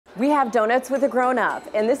We have Donuts with a Grown-Up,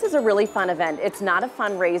 and this is a really fun event. It's not a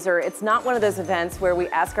fundraiser. It's not one of those events where we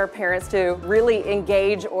ask our parents to really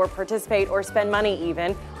engage or participate or spend money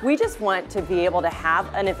even. We just want to be able to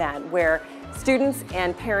have an event where students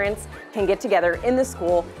and parents can get together in the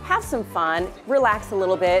school, have some fun, relax a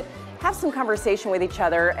little bit, have some conversation with each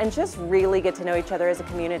other, and just really get to know each other as a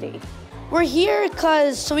community. We're here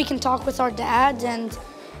so we can talk with our dads and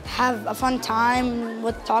have a fun time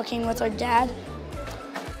with talking with our dad.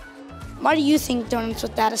 Why do you think Donuts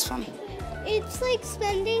with Dad is fun? It's like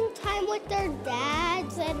spending time with their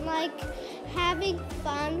dads and like having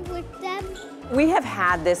fun with them. We have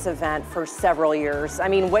had this event for several years. I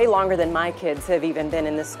mean, way longer than my kids have even been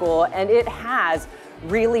in the school, and it has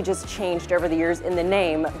really just changed over the years in the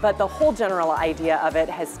name, but the whole general idea of it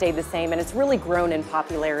has stayed the same, and it's really grown in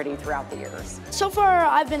popularity throughout the years. So far,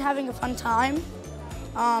 I've been having a fun time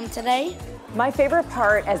today. My favorite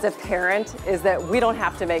part as a parent is that we don't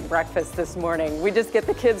have to make breakfast this morning. We just get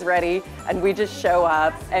the kids ready and we just show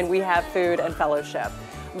up and we have food and fellowship.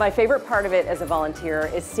 My favorite part of it as a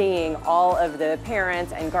volunteer is seeing all of the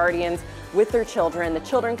parents and guardians with their children. The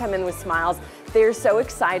children come in with smiles. They're so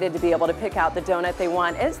excited to be able to pick out the donut they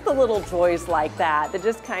want. It's the little joys like that that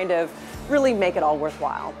just kind of really make it all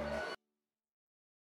worthwhile.